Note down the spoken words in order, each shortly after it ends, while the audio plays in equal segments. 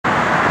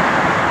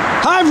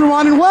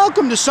everyone, and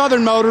welcome to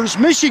Southern Motors,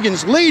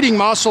 Michigan's leading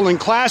muscle and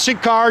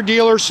classic car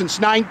dealer since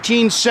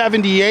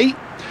 1978.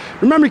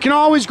 Remember, you can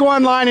always go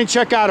online and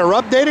check out our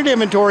updated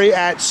inventory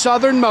at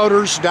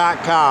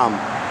southernmotors.com.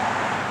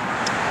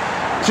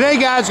 Today,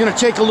 guys, going to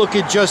take a look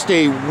at just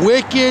a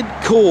wicked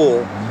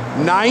cool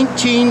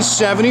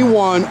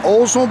 1971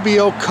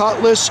 Oldsmobile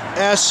Cutlass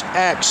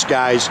SX,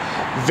 guys.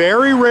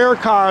 Very rare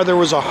car. There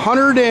was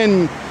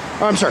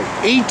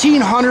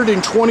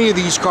 1,820 of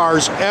these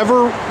cars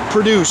ever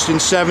produced in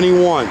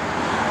 71.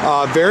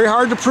 Very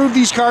hard to prove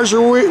these cars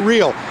are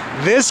real.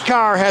 This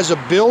car has a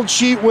build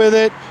sheet with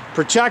it,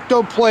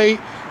 Protecto plate,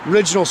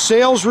 original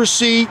sales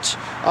receipt,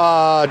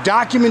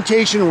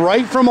 documentation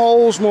right from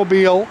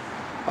Oldsmobile.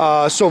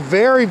 So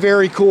very,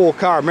 very cool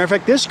car. Matter of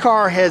fact, this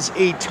car has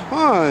a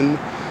ton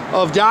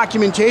of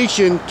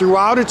documentation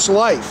throughout its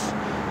life.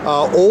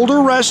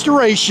 Older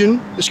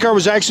restoration. This car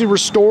was actually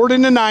restored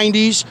in the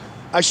 90s.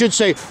 I should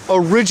say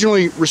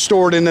originally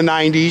restored in the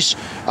 90s.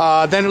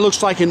 Then it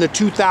looks like in the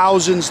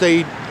 2000s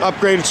they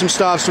upgraded some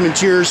stuff, some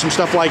interiors, some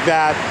stuff like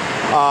that.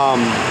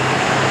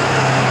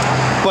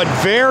 But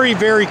very,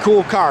 very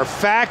cool car.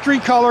 Factory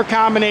color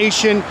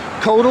combination,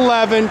 Code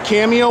 11,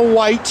 Cameo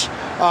white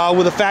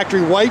with a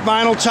factory white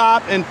vinyl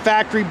top and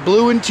factory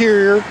blue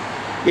interior.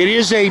 It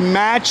is a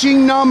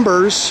matching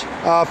numbers,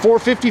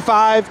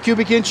 455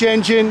 cubic inch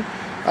engine,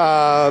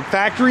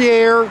 factory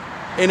air,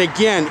 and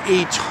again,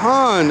 a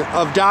ton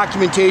of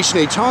documentation,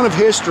 a ton of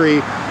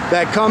history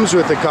that comes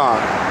with the car.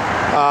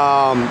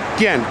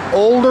 Again,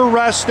 older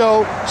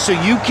resto, so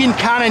you can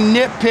kind of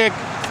nitpick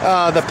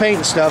the paint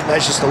and stuff.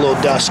 That's just a little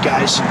dust,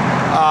 guys.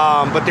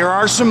 But there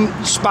are some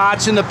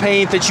spots in the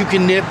paint that you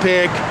can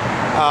nitpick.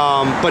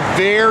 But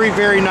very,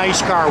 very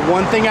nice car.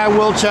 One thing I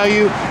will tell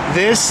you,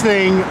 this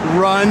thing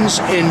runs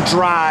and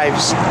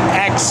drives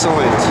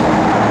excellent.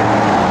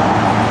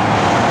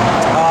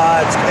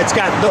 It's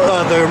got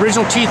the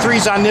original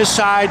T3s on this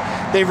side.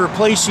 They've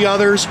replaced the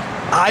others.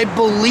 I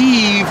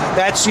believe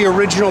that's the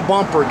original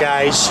bumper,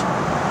 guys.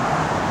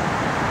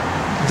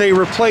 They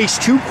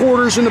replaced 2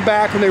 quarters in the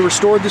back when they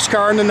restored this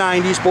car in the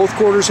 90s. Both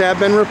quarters have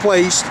been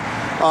replaced.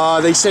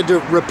 They said to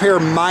repair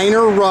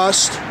minor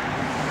rust.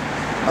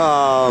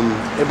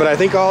 But I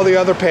think all the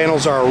other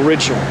panels are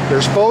original.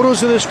 There's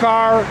photos of this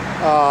car.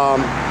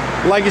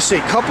 Like I say,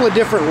 a couple of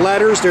different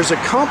letters. There's a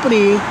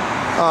company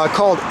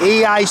called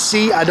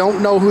AIC. I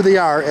don't know who they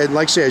are. And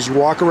like I say, as you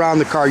walk around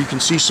the car, you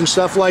can see some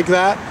stuff like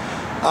that.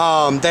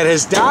 That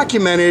has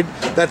documented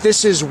that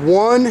this is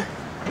one,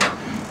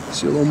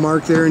 see a little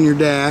mark there in your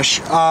dash,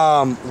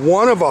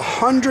 one of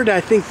 100, I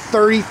think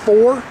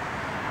 34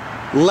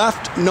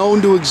 left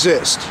known to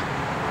exist.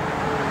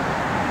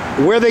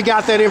 Where they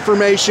got that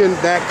information,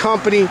 that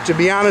company, to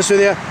be honest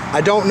with you,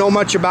 I don't know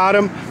much about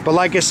them, but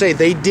like I say,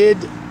 they did,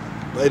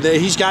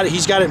 he's got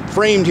it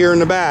framed here in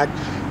the back,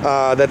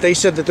 that they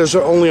said that there's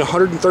only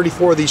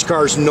 134 of these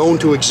cars known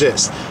to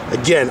exist.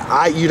 Again,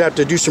 you'd have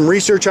to do some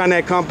research on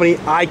that company.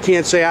 I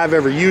can't say I've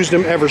ever used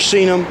them, ever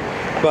seen them,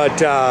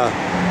 but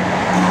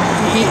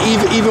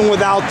even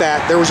without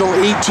that, there was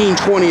only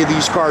 1,820 of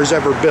these cars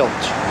ever built.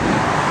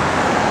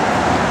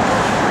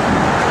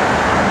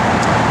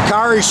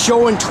 Car is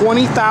showing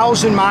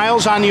 20,000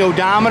 miles on the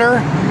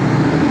odometer.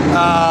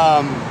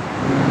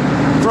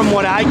 From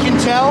what I can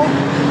tell,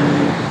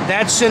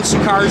 that's since the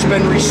car's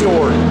been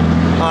restored.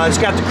 It's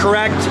got the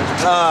correct,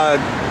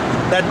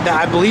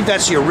 I believe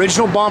that's the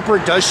original bumper.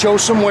 It does show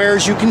some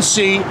wears, you can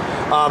see,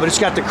 but it's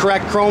got the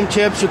correct chrome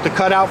tips with the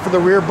cutout for the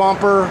rear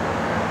bumper.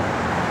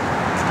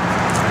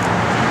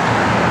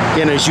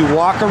 Again, as you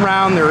walk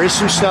around, there is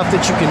some stuff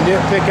that you can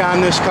nitpick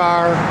on this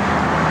car.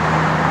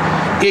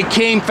 It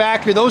came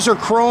factory. Those are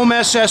chrome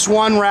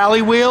SS1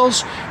 rally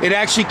wheels. It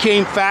actually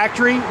came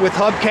factory with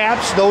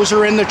hubcaps. Those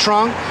are in the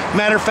trunk.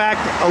 Matter of fact,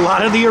 a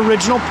lot of the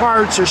original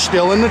parts are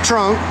still in the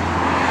trunk.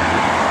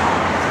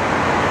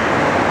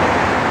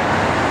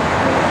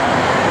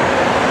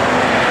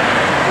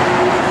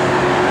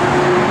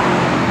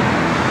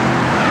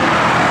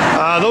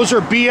 Those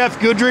are BF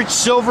Goodrich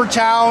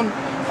Silvertown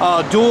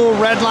dual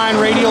redline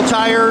radial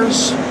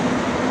tires.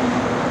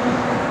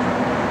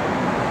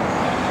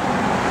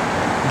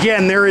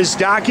 Again, there is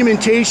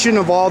documentation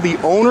of all the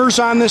owners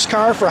on this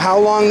car for how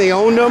long they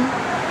owned them.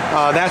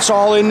 That's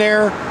all in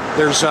there.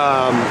 There's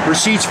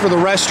receipts for the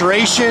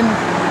restoration.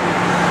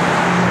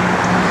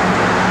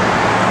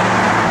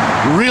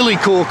 Really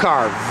cool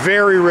car,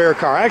 very rare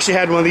car. I actually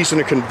had one of these in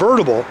a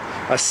convertible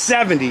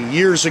 70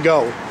 years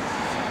ago.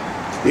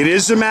 It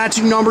is a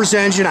matching numbers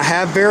engine. I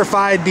have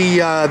verified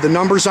the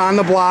numbers on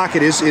the block.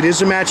 It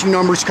is a matching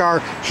numbers car.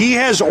 He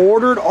has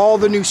ordered all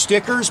the new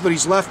stickers, but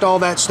he's left all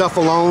that stuff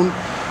alone.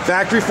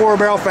 Factory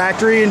 4-barrel,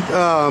 factory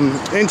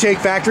intake,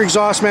 factory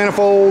exhaust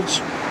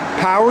manifolds,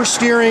 power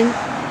steering,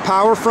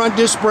 power front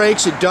disc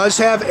brakes. It does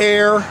have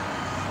air.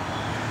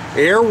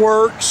 Air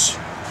works.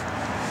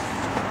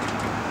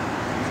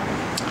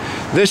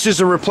 This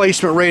is a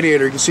replacement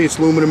radiator. You can see it's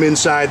aluminum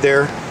inside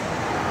there.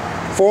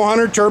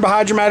 400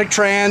 turbohydramatic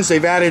trans.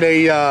 They've added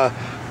a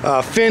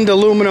finned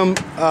aluminum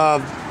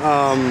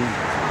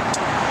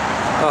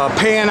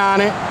pan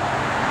on it.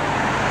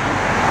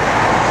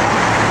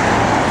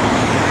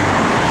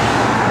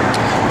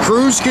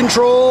 cruise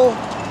control.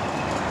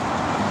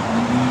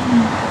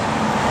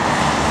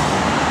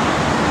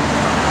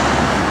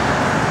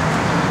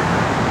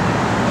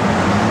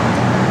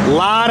 A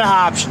lot of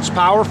options.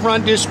 Power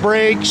front disc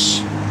brakes.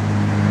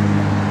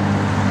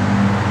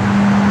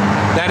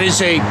 That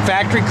is a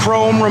factory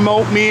chrome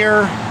remote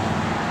mirror.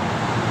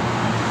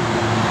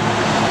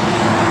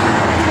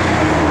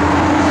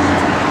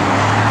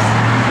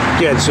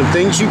 Again, some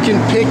things you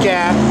can pick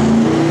at.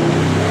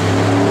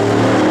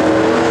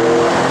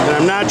 And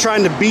I'm not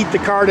trying to beat the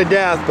car to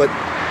death, but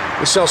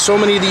we sell so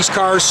many of these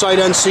cars sight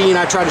unseen.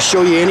 I try to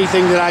show you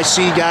anything that I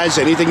see, guys,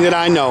 anything that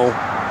I know.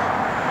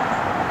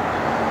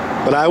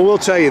 But I will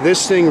tell you,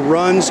 this thing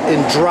runs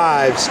and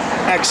drives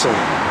excellent.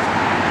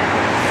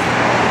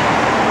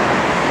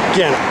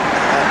 Again,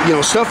 you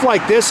know, stuff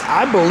like this,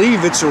 I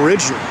believe it's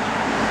original.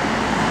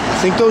 I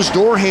think those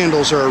door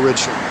handles are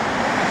original.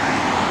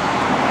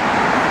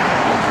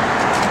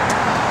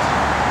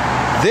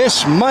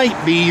 This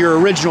might be your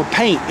original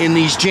paint in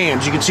these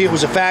jams. You can see it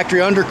was a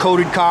factory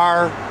undercoated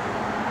car.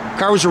 The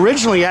car was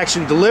originally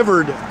actually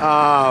delivered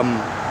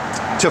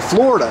to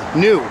Florida,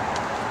 new.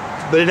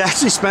 But it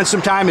actually spent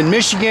some time in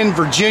Michigan,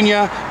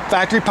 Virginia.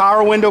 Factory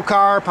power window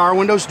car. Power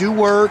windows do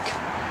work.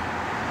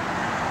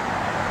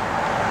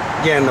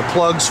 Again, the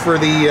plugs for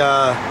the,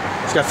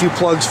 it's got a few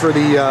plugs for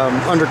the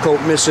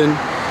undercoat missing.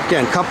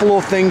 Again, a couple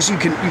of things you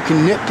can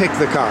nitpick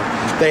the car.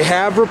 They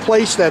have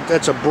replaced that.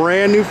 That's a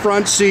brand new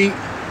front seat.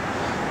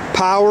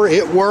 Power,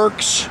 it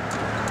works.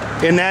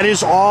 And that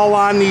is all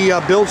on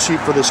the build sheet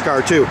for this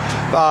car too.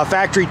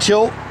 Factory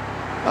tilt,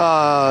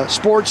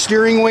 sports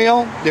steering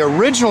wheel. The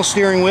original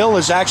steering wheel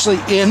is actually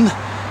in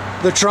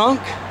the trunk.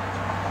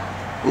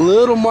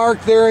 Little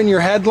mark there in your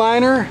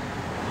headliner.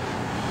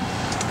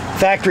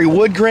 Factory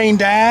wood grain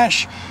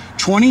dash,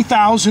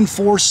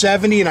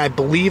 $20,470, and I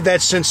believe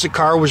that's since the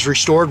car was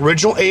restored.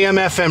 Original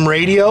AM/FM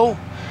radio.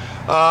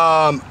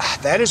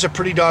 That is a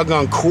pretty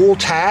doggone cool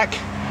tach.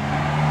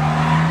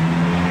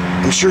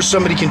 I'm sure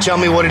somebody can tell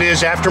me what it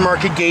is.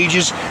 Aftermarket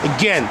gauges.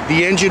 Again,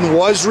 the engine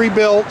was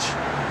rebuilt.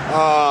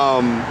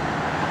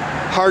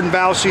 Hardened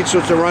valve seat so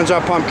it runs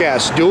off pump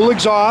gas. Dual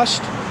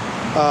exhaust.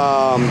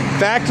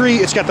 Factory,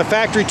 it's got the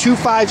factory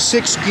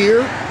 256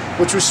 gear,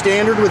 which was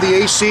standard with the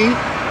AC.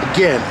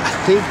 Again, I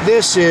think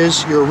this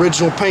is your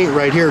original paint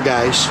right here,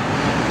 guys.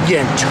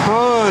 Again,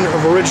 ton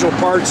of original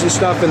parts and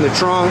stuff in the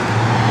trunk.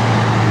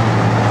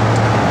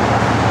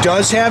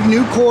 Does have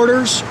new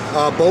quarters.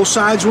 Both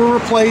sides were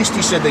replaced.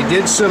 He said they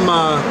did some,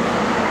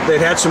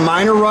 they'd had some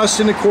minor rust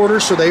in the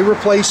quarters, so they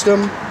replaced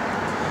them.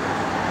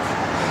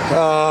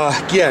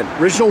 Again,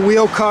 original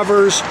wheel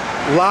covers,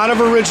 a lot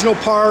of original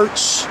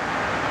parts.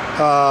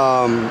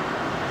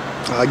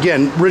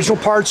 Again, original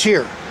parts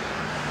here.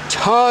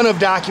 Ton of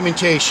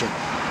documentation.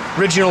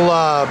 Original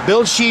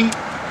build sheet,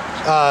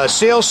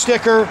 sales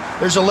sticker.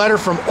 There's a letter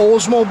from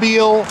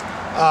Oldsmobile.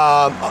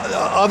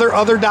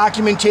 Other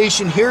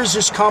documentation. Here's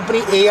this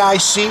company,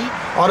 AIC,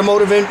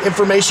 Automotive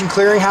Information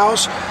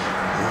Clearinghouse.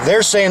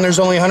 They're saying there's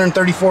only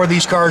 134 of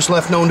these cars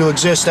left known to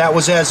exist. That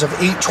was as of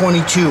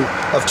 8/22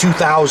 of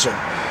 2000.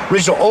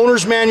 Original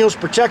owner's manuals,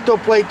 Protecto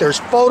plate. There's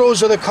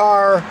photos of the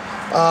car,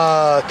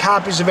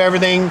 copies of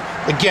everything.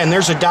 Again,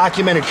 there's a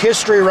documented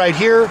history right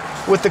here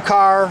with the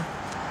car.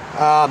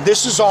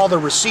 This is all the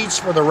receipts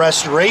for the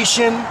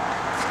restoration.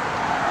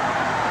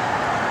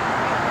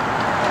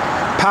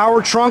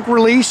 Power trunk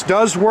release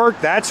does work.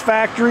 That's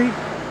factory.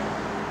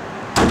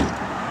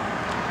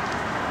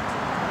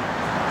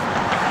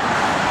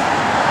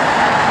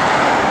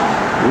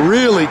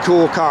 Really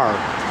cool car.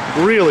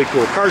 Really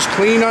cool. Car's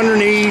clean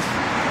underneath.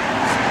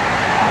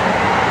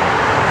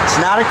 It's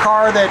not a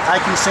car that I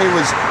can say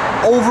was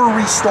over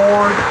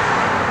restored.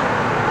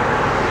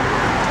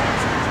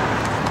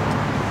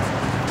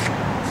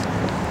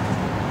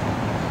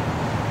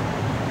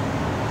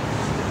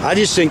 I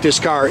just think this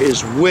car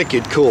is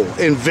wicked cool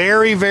and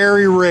very,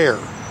 very rare.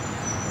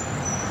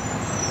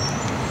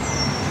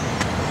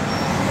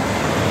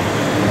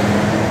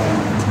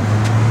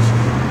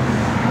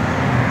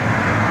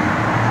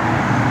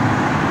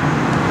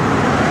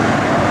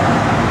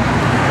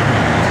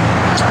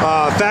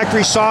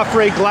 Factory soft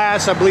ray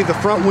glass. I believe the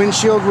front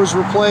windshield was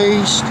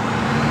replaced.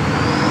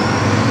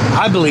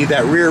 I believe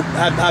that rear,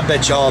 I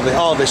bet you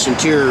all this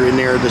interior in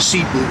there, the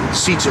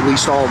seats at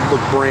least all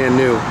look brand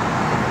new.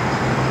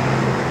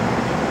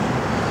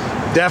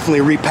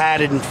 Definitely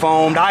repadded and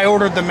foamed. I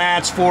ordered the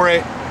mats for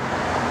it.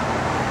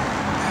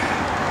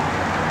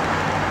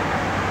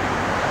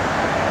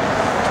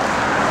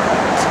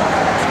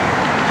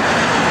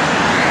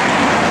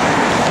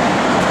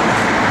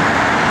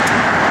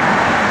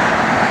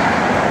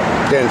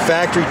 Again,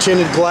 factory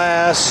tinted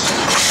glass.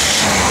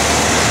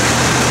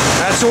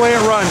 That's the way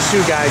it runs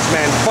too, guys,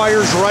 man.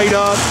 Fires right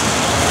up.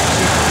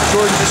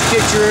 Jordan just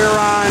kicked your air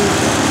on.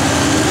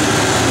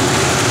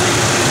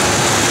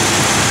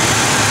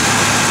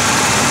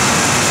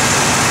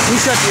 You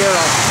shut the air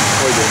off.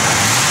 Oh, you did.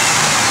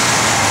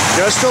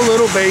 Just a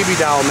little baby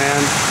doll,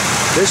 man.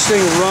 This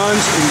thing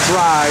runs and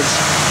drives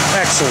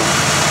excellent.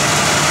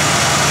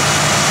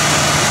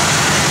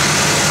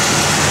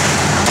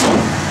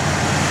 1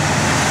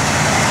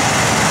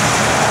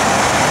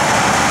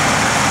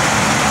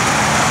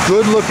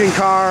 Good looking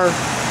car.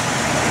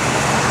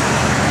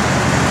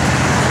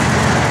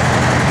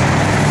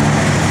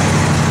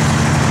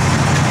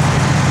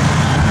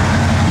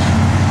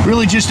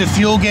 Really just a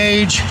fuel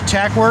gauge.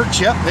 Tach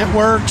works, yep, it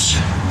works.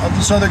 All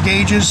these other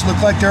gauges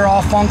look like they're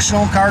all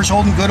functional. Car's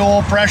holding good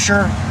oil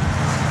pressure.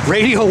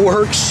 Radial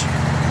works.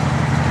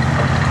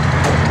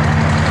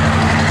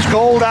 It's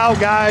cold out,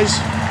 guys.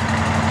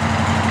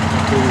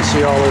 You can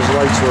see all those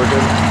lights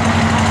working.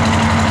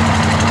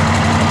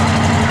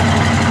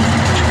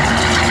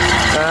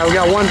 We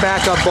got one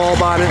backup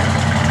bulb on it.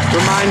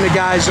 Remind the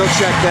guys, they'll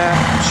check that.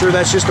 I'm sure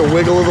that's just a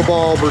wiggle of the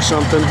bulb or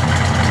something.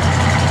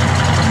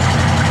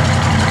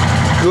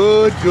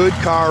 Good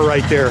car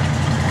right there.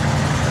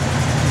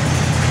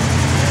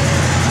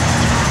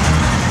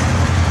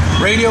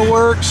 Radio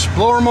works,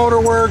 blower motor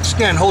works.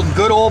 Again, holding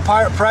good oil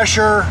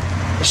pressure.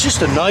 It's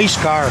just a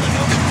nice car.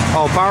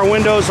 Oh, power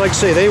windows, like I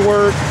say, they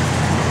work.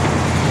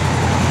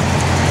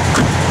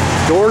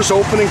 Doors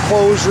open and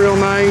close real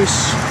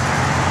nice.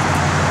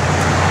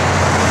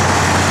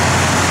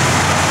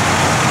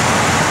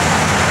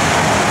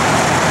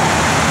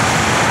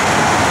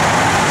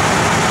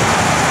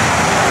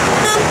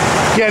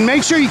 Again,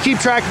 make sure you keep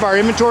track of our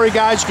inventory,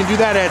 guys. You can do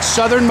that at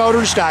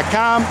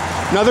southernmotors.com.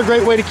 Another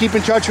great way to keep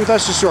in touch with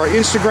us is through our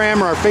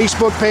Instagram or our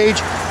Facebook page.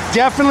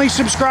 Definitely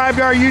subscribe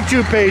to our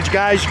YouTube page,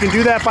 guys. You can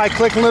do that by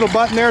clicking a little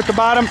button there at the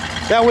bottom.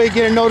 That way you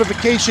get a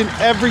notification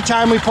every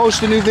time we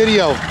post a new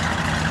video.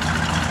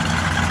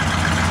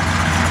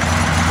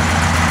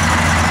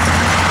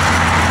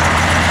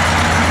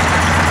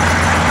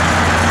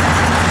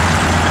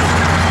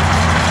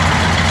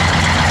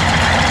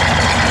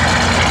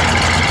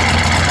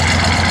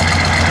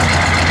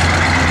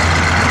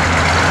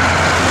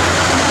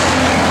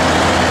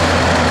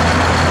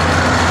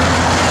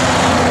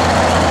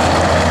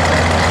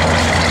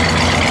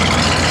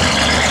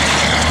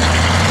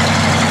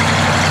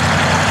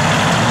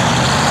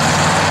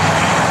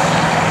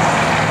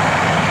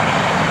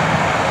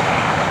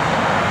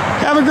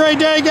 Have a great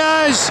day,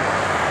 guys.